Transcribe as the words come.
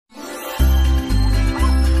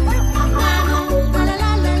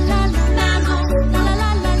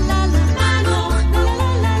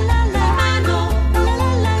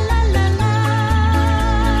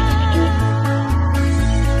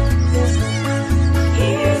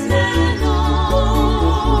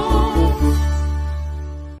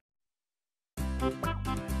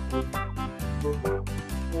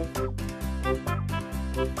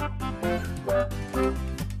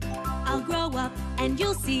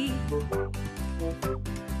see.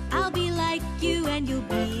 I'll be like you and you'll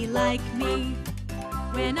be like me.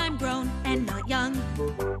 When I'm grown and not young,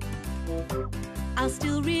 I'll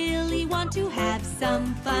still really want to have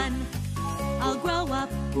some fun. I'll grow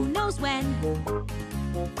up, who knows when,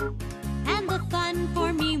 and the fun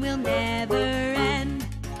for me will never end.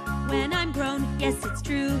 When I'm grown, yes it's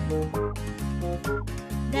true,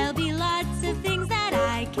 there'll be lots of things that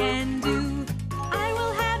I can do. I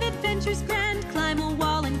will have adventures grand, climb a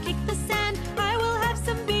wall and kick the sand. I will have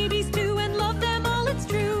some babies too and love them all, it's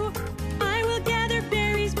true. I will gather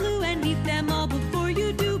berries blue and eat them all before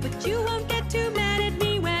you do. But you won't get too mad at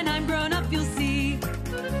me when I'm grown up, you'll see.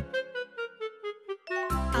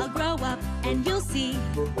 I'll grow up and you'll see.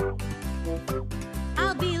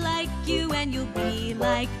 I'll be like you and you'll be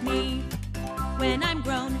like me. When I'm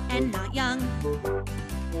grown and not young,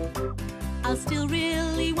 I'll still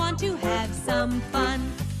really want to have some fun.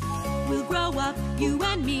 We'll grow up, you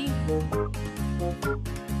and me,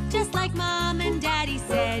 just like Mom and Daddy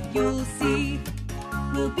said, you'll see.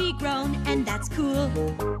 We'll be grown and that's cool.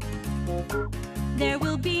 There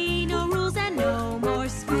will be no rules and no more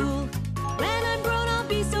school. When I'm grown I'll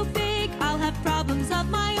be so big, I'll have problems of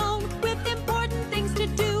my own, with important things to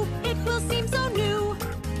do. It will seem so new.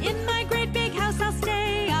 In my great big house I'll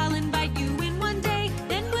stay, I'll invite you in one day.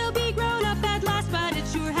 Then we'll be grown up at last, but it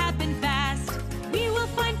sure happened fast. We will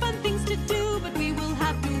find fun things to do, but we will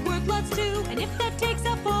have to work lots too. And if that takes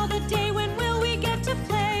up all the day, when will we get to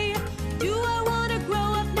play? Do I want to grow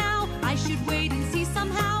up now? I should wait and see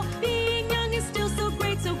somehow.